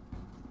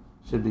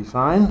be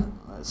fine.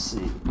 Let's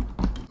see.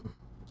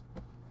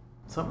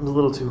 Something's a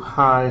little too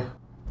high.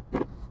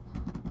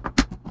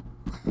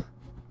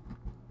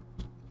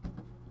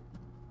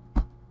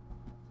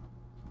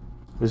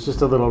 There's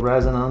just a little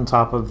resin on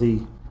top of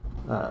the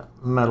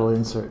metal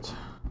insert.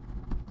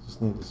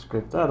 Just need to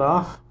scrape that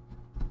off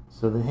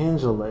so the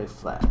hinge will lay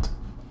flat.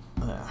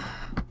 There.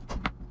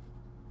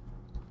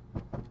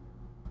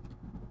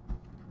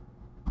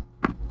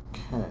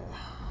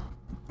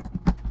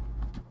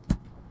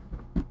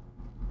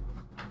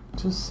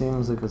 Just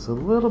seems like it's a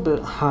little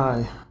bit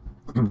high.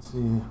 Let's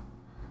see.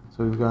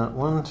 So we've got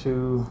 1,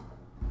 2,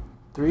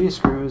 3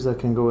 screws that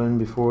can go in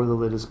before the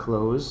lid is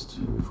closed,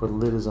 before the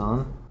lid is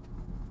on.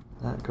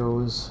 That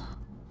goes,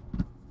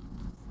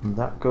 and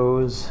that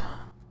goes,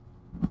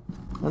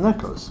 and that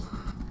goes.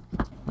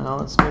 Now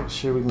let's make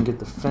sure we can get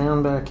the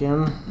fan back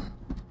in.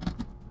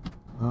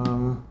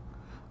 Oh,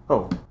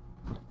 so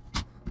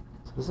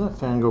does that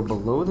fan go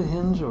below the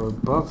hinge or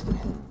above the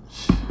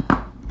hinge?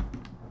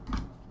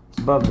 It's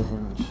above the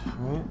hinge,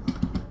 right?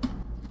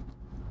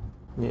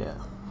 Yeah.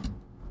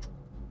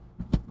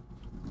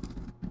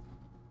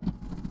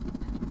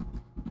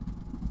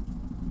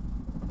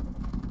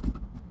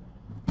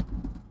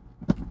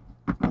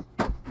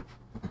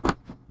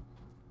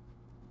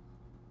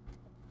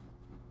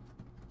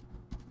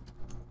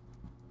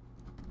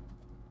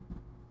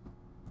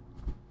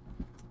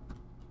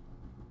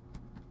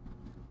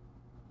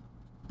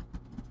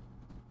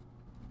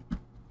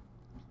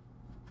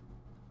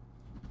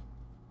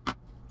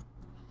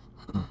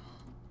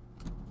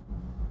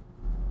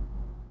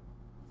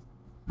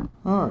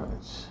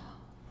 Alright, so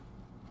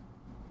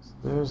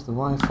there's the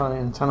Wi-Fi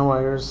antenna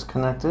wires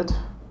connected.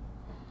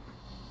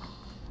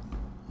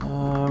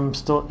 I'm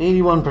still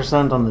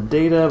 81% on the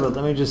data, but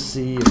let me just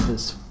see if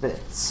this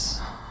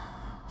fits.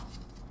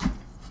 I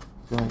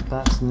feel like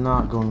that's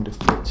not going to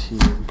fit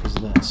here because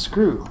of that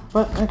screw,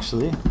 but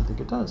actually, I think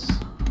it does.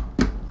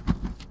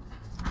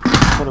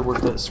 Try to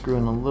work that screw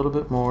in a little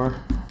bit more.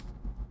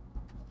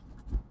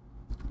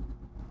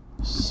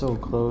 So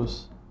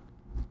close.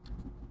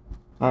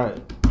 Alright.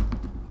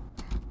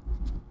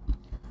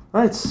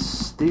 Right,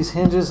 these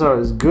hinges are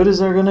as good as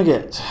they're gonna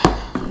get.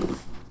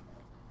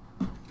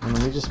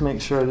 let me just make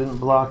sure I didn't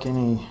block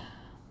any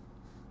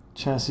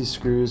chassis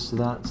screws. So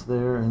that's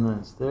there and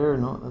that's there.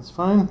 No, that's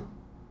fine.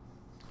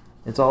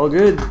 It's all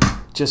good.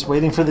 Just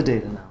waiting for the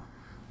data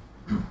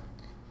now.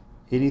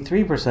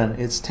 83%.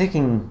 It's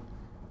taking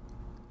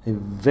a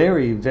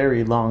very,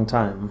 very long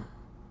time.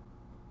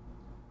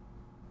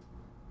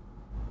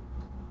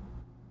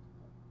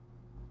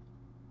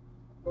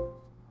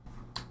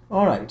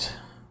 All right.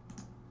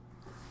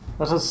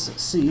 Let us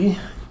see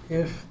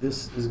if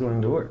this is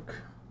going to work.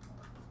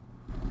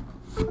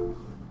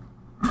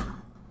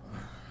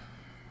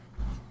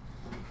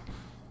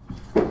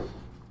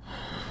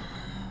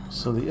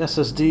 So the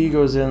SSD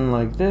goes in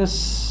like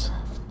this,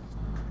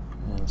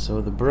 and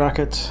so the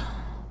bracket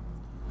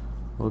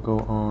will go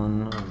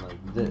on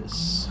like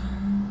this.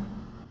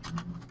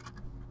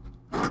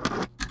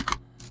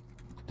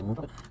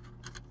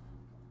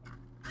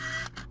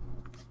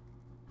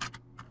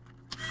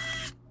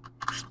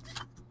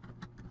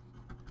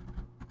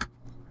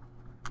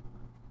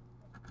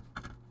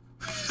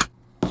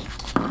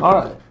 All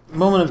right,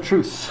 moment of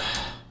truth.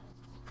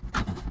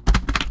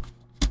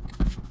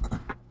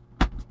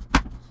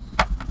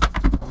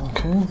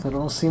 Okay, that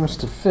all seems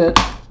to fit.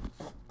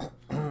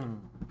 Let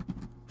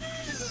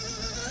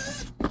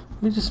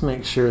me just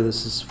make sure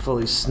this is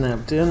fully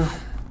snapped in.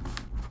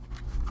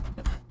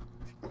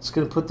 Just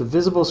going to put the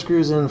visible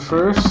screws in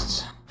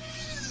first.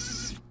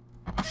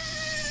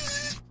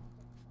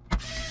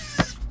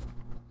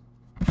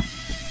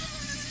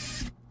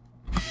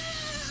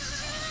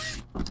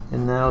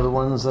 And now the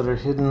ones that are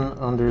hidden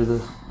under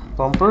the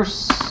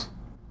bumpers.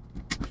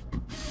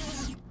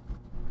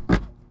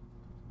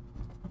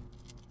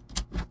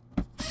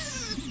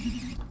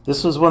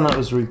 This was one that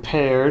was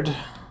repaired.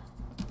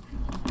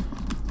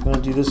 I'm going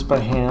to do this by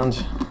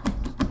hand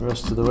the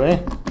rest of the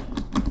way.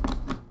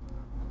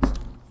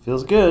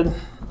 Feels good.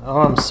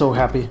 Oh, I'm so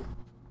happy.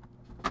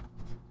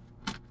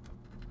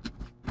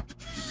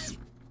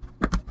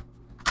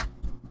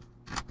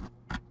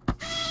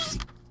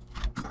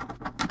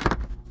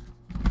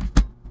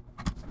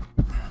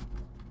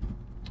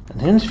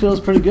 And hinge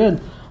feels pretty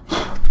good.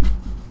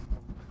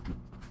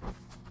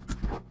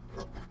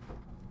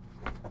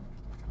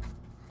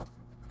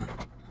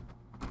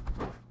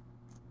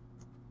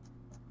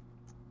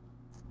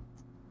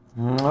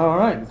 All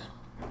right,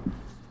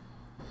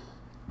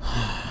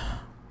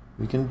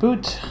 we can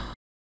boot.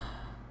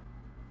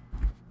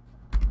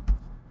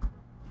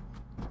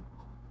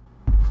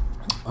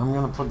 I'm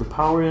going to put the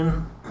power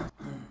in.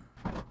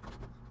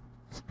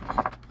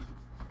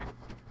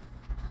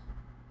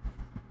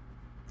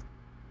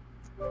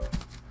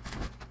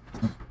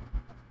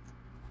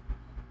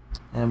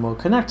 And we'll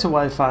connect to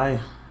Wi-Fi.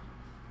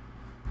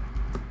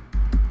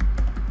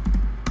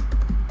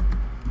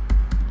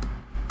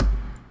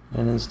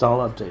 And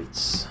install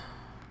updates.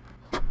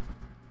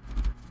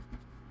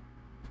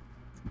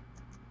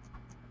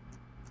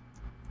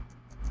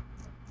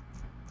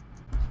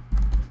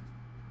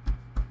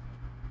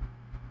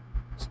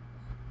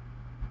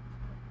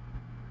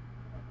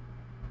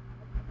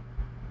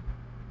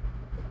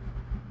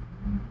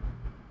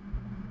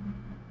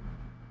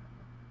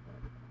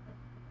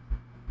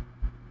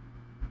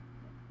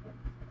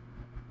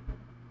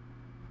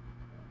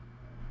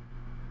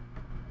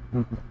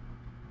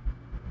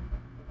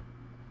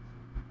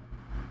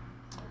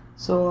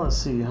 So let's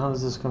see, how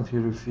does this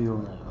computer feel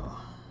now?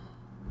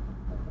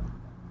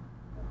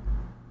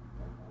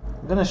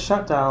 I'm going to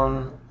shut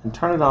down and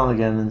turn it on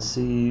again and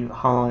see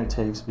how long it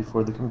takes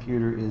before the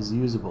computer is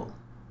usable.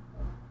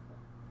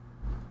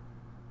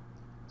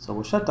 So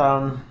we'll shut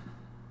down.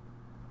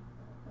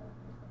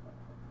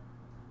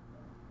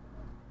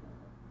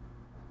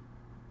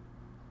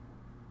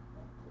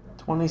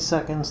 "20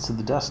 seconds to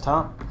the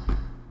desktop.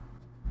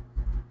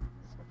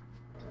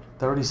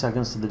 30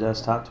 seconds to the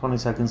desktop, 20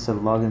 seconds to the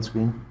login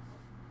screen.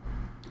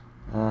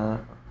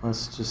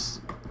 Let's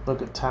just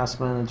look at Task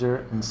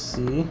Manager and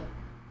see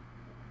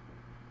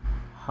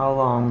how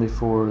long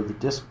before the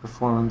disk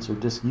performance or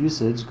disk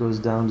usage goes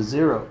down to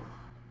 0.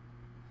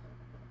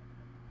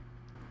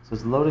 So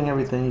it's loading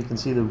everything. You can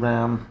see the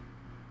RAM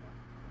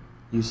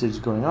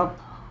usage going up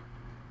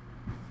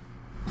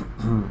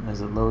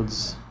as it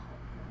loads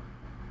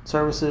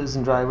services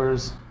and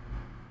drivers.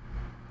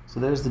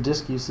 So there's the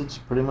disk usage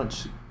pretty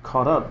much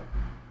caught up.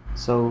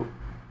 So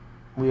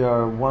we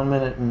are 1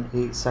 minute and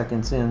 8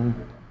 seconds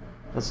in.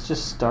 Let's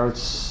just start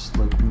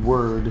like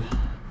Word.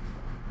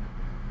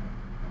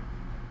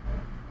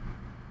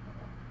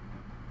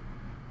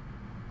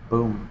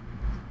 Boom.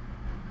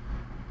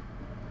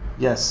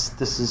 Yes,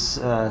 this is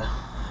I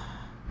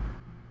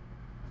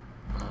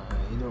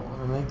don't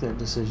want to make that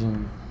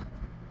decision.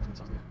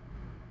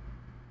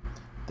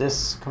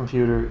 This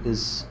computer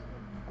is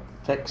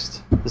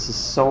fixed. This is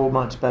so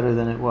much better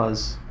than it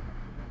was.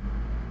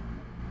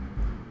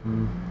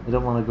 I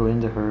don't want to go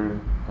into her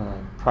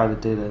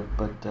private data,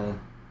 but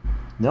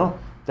no,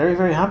 very,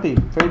 very happy,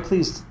 very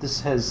pleased.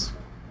 This has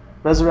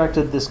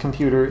resurrected this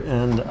computer,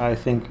 and I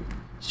think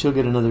she'll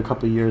get another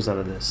couple of years out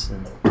of this,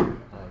 and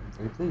I'm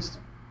very pleased.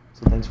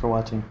 So thanks for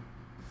watching.